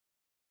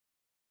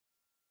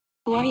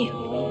Who are you?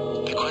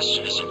 The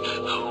question isn't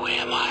who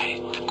am I?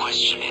 The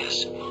question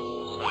is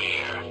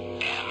where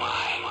am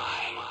I?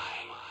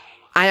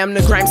 I am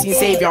the grime scene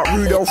savior,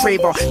 Rudolph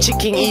Raver,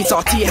 chicken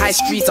eater, T-high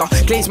streeter,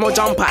 Glazemore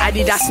jumper,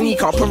 Adidas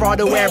sneaker,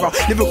 Parada wearer,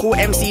 lyrical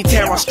MC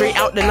terror, straight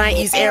out the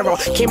 90s era.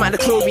 Came out the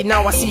glory,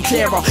 now I see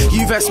clearer.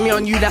 You verse me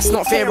on you, that's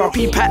not fairer.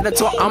 Peep at the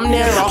top, I'm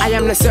nearer. I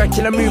am the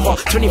circular mover,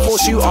 24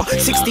 shooter,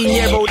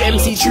 16-year-old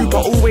MC trooper,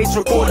 always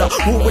recorder.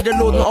 Walk with the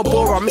Lord, not a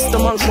borer. Mr.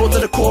 Monk, roll to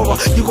the core.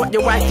 You got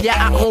your wife, yeah,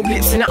 at home,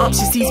 blitzing it up.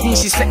 She sees me,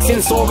 she's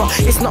flexing Sora.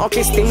 It's not a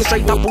kiss thing,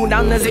 straight up, pull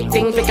down the zip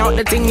thing, pick out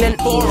the thing, then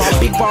for her.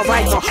 Big bar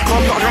writer,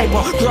 calm, not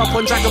hyper. Grew up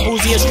on Dragon Ball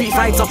Z, a street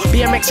fighter,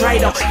 BMX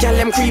rider, gal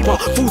them creeper,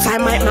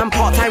 full-time hype man,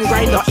 part-time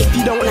grinder. If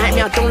you don't like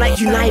me, I don't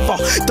like you neither.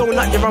 Don't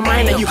like the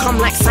reminder, you come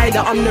like cider.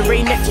 I'm the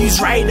Ray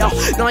Nephew's rider.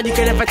 Now you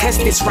can never test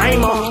this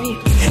rhymer.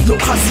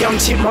 Look, hussy, I'm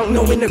Chipmunk,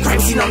 knowing the crime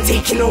scene, I'm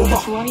taking over.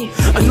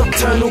 A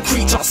nocturnal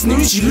creature,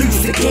 snooze, you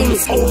lose, the game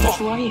is over.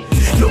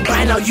 Look,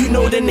 by now you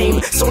know the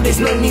name, so there's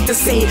no need to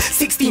say.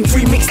 16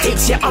 free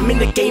mixtapes, yeah, I'm in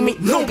the game,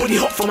 ain't nobody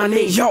hot for my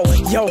name. Yo,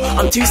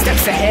 I'm 2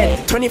 steps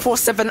ahead,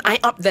 24/7, I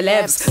up the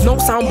levs. No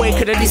soundboy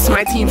could've dissed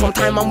my team from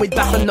time I'm with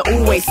back on the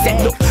always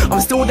set. Look, I'm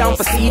still down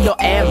for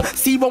C.M.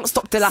 C won't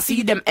stop till I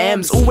see them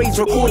M's. Always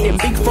recording,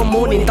 big from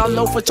morning, done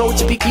low for Joe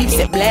Chippy, keeps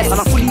it blessed.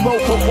 And I fully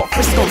woke up what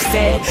Frisco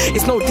said.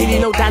 It's no dilly,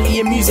 no dally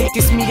in music,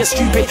 this me is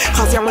stupid.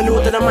 Cause I'm an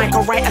order the mic,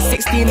 I write at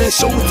 16 and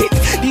show it.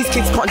 These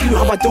kids can't do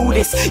how I do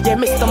this. Yeah,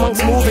 Mr.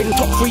 Monk's moving,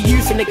 top 3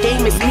 youth in the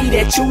game, it's me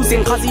they're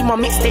choosing. Cause he my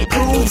mixtape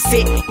proves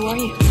it.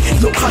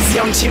 Look, hussy,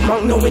 I'm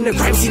Chipmunk, knowing the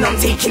crime scene, I'm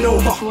taking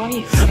over.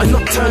 A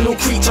nocturnal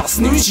creature,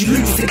 snooze, you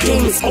lose, the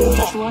game is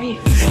over.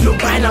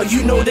 Look, by now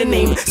you know the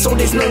name, so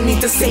there's no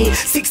need to say.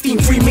 16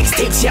 free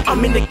mixtapes, yeah,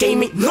 I'm in the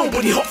game, ain't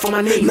nobody hot for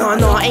my name.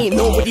 Nah, ain't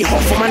nobody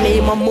hot for my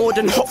name. I'm more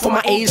than hot for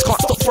my age,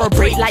 can't stop for a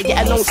break, like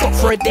yeah, I don't stop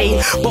for a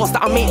day. Boss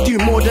that I make do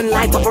more than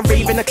light up a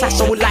rave. In a clash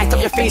I will light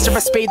up your face with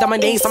a spade. I'm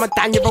an ace, I'm a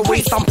Dan, you're a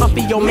waste, I'm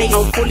puppy, your mate,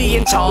 I'm fully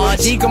in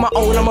charge. League on my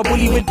own, I'm a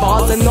bully with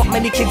bars, and not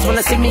many kids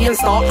wanna see me and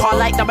start. Can't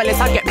like double S,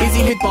 I get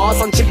busy with bars.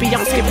 On Chippy,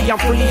 I'm Skippy, I'm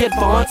fully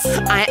advanced.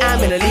 I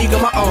am in a league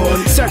of my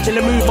own,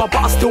 circular mover, but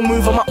I still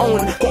move on my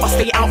own. Gotta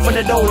stay out for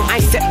the dome, I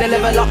set the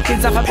level up,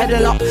 kids have a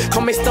pedal up.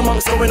 Come Mr.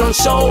 Monk's going on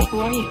show.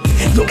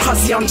 Look,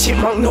 hussy, I'm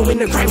Chipmunk, knowing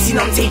the crime scene,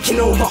 I'm taking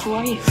over.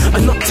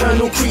 A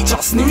nocturnal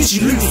creature, snooze,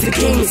 you lose, the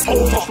game is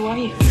over.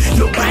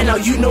 Look, by now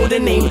you know the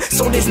name,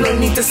 so there's no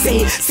need to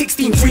say.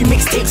 16 free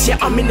mixtapes, yeah,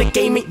 I'm in the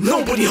game, ain't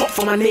nobody hot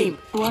for my name.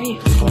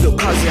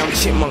 Look, hussy, I'm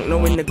Chipmunk,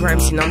 knowing the crime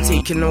scene, I'm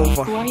taking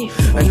over.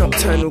 A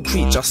nocturnal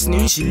creature,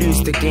 snooze, you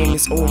lose, the game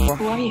is over.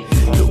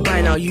 Look,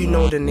 by now you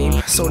know the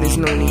name, so there's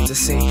no need to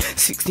say.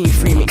 16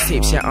 free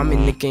mixtapes, yeah, I'm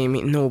in the game,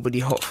 ain't nobody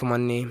hot for my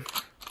name.